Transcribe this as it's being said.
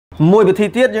មួយវិធី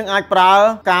ទៀតយើងអាចប្រើ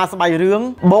ការស្បៃរឿង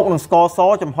បូកនឹងស្ករស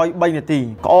ចំហុយ3នាទី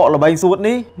ក្អកល្បែងសួត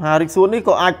នេះមហារីកសួតនេះ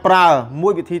ក៏អាចប្រើមួ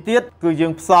យវិធីទៀតគឺយើ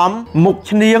ងផ្សំមុខ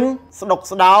ឈ្នាងស្ដុក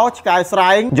ស្ដោឆ្កែស្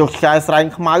រែងយកឆ្កែស្រែង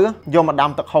ខ្មៅយកមក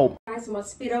ដាំទឹកហូបស្រាសមុទ្រ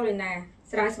spirulina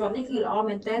ស្រាសមុទ្រនេះគឺល្អ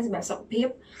មែនទែនសម្រាប់សុខភាព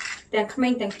ទាំងក្មេ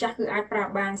ងទាំងចាស់គឺអាចប្រើ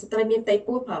បានស្ត្រីមានផ្ទៃ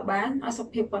ពោះប្រើបានឲ្យសុខ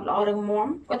ភាពគាត់ល្អរឹងមាំ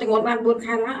គាត់ទម្ងន់បាន4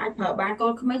ខែឡើងអាចប្រើបានកូ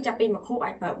នក្មេងចាប់ពី1ខួប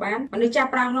អាចប្រើបានមនុស្សចាស់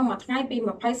ប្រើក្នុងមួយថ្ងៃពី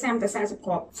20 30ទៅ40គ្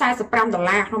រាប់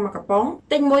$45ក្នុងមួយកំប៉ុង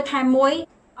ទិញមួយថែមមួយ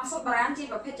ឱសថបុរាណជា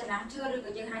ប្រភេទចំណាំឈើឬក៏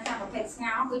យើងហៅថាប្រភេទស្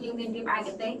ងោគឺយើងមានរៀបឯក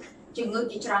ទេសជំងឺ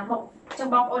ជាច្រើនមុខចឹង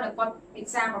បងប្អូនដែលគាត់ពិ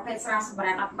សាប្រភេទស្រាសម្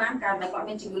រាប់អត់បានកាលដែលគាត់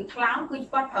មានជំងឺថ្លើមគឺ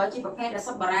គាត់ប្រើជាប្រភេទឱស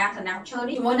ថបុរាណចំណាំឈើ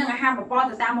នេះជាមួយនឹងអាហារប្រព័ន្ធ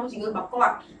ទៅតាមមុខជំងឺរបស់គា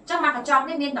ត់ចឹងមកកញ្ចប់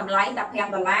នេះមានតម្លៃ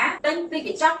$15ទិញ2ក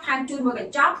ញ្ចប់ថែមជូន1ក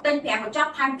ញ្ចប់ទិញ5កញ្ចប់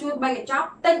ថែមជូន3កញ្ចប់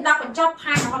ទិញ10កញ្ចប់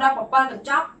ថែមរហូតដល់7កញ្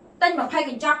ចប់ទិញ20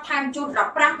កញ្ចប់ថែមជូន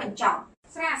15កញ្ចប់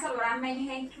ស្រាឱសថបុរាណមេ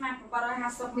ហេងខ្នាត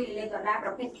750មីលីលីត្រដដែលប្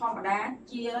រភេទធម្មតា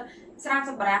ជាស្រាឱស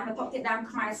ថបុរាណវត្ថុធាតុដើម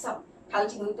ខ្មែរសុទ្ធហើយ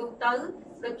ជំងឺទូទៅ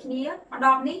ដូចគ្នាម្ដ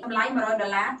ងនេះតម្លៃ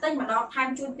$100ទិញម្ដងថែម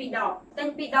ជូន2ដបទិញ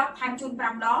2ដបថែមជូន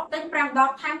5ដបទិញ5ដប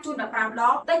ថែមជូន15ដ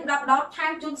បទិញ10ដបថែ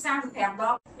មជូន35ដ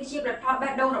បនេះជាផលិតផល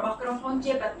បេះដូងរបស់ក្រុមហ៊ុន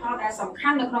ជាផលិតផលដែលសំខា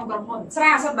ន់នៅក្នុងក្រុមហ៊ុនស្រា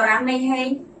ឱសថបុរាណនៃហេង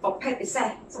ប្រភេទពិសេស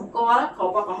សម្គាល់ក្រ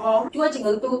ពកក្រហមជួយជំ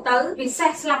ងឺទូទៅពិសេស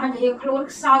ស្លាប់មិនជាខ្លួន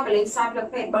ខ្សោយកលេងខ្សោយផ្លឹក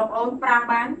ពេទ្យបងប្អូនប្រើ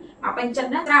បានមកពេញចិត្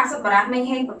តណាស្រាឱសថបុរាណនៃ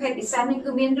ហេងប្រភេទពិសេសនេះ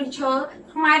គឺមានឫសឈើ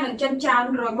ខ្មែរនិងចិនច្រើន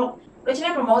រយមុខដូច្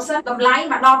នេះ promotion តម្លៃ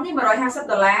មួយដបនេះ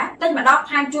$150ទិញមួយដប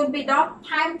ថែមជូន2ដប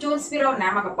ថែមជូន spirulina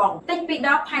មួយកំប៉ុងទិញ2ដ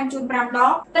បថែមជូន5ដ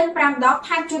បទិញ5ដប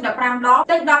ថែមជូន15ដប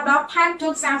ទិញ10ដបថែមជូ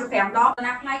ន35ដបដំ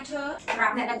ណាក់ផ្លែឈើសម្រា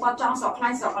ប់អ្នកដែលគាត់ចង់ស្រកខ្លា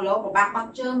ញ់ស្រកគីឡូពិបាកបាត់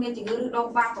ជើងមានជំងឺឬដុំ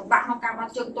បាក់ពិបាកក្នុងការបា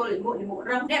ត់ជើងទល់លាមក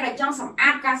រឹងអ្នកដែលចង់សម្អា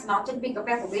តការស្នត់ចេញពីកា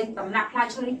ពះពោះវៀនដំណាក់ផ្លែ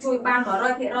ឈើនេះជួយបាន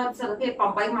100%ប្រសិទ្ធភាព8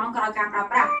ម៉ោងក្រោយការប្រើ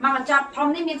ប្រាស់មកកញ្ចប់ធំ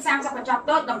នេះមាន30កញ្ចប់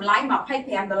តូចតម្លៃ$25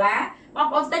បង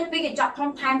ប្អូនទិញ2កញ្ចប់ធំ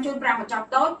ថែមជូន5កញ្ចប់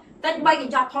តូចទិញ3ក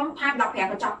ញ្ចប់ធំថែម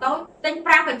15កញ្ចប់តូចទិញ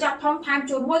5កញ្ចប់ធំថែម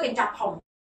ជូន1កញ្ចប់ធំ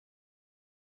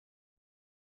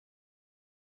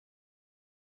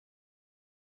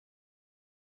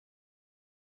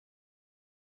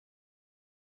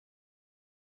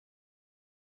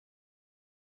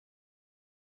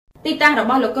ទីតាំងរ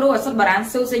បស់លោកគ្រូឱសថបុរាណ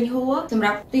sousenghour សម្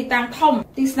រាប់ទីតាំងធំ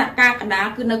ទីស្នាក់ការកណ្ដាល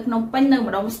គឺនៅភ្នំពេញនៅ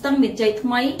ម្ដុំស្ទឹងមានជ័យថ្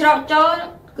មីច្រកចូល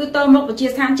គឺទល់មុខវិទ្យា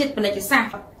ស្ថានជាតិពាណិជ្ជសាស្ត្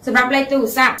រសម្រាប់លេខទូរ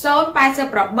ស័ព្ទ088 2551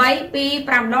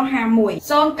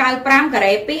 095 កា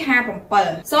រ៉េ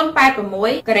257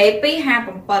 086 ការ៉េ257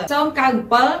 097 កា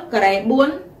រ៉េ4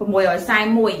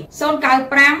 641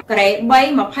 095 ការ៉េ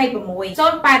326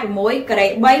 086 ការ៉េ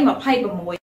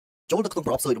326ចូលទៅក្នុង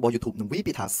ប្រអប់សើចរបស់ YouTube និងវាយ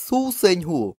ពាក្យថា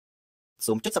sousenghour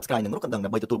សូមចុច subscribe និងរកកណ្ដឹងដើ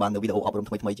ម្បីទទួលបាននូវវីដេអូអប់រំ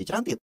ថ្មីៗជាច្រើនទៀត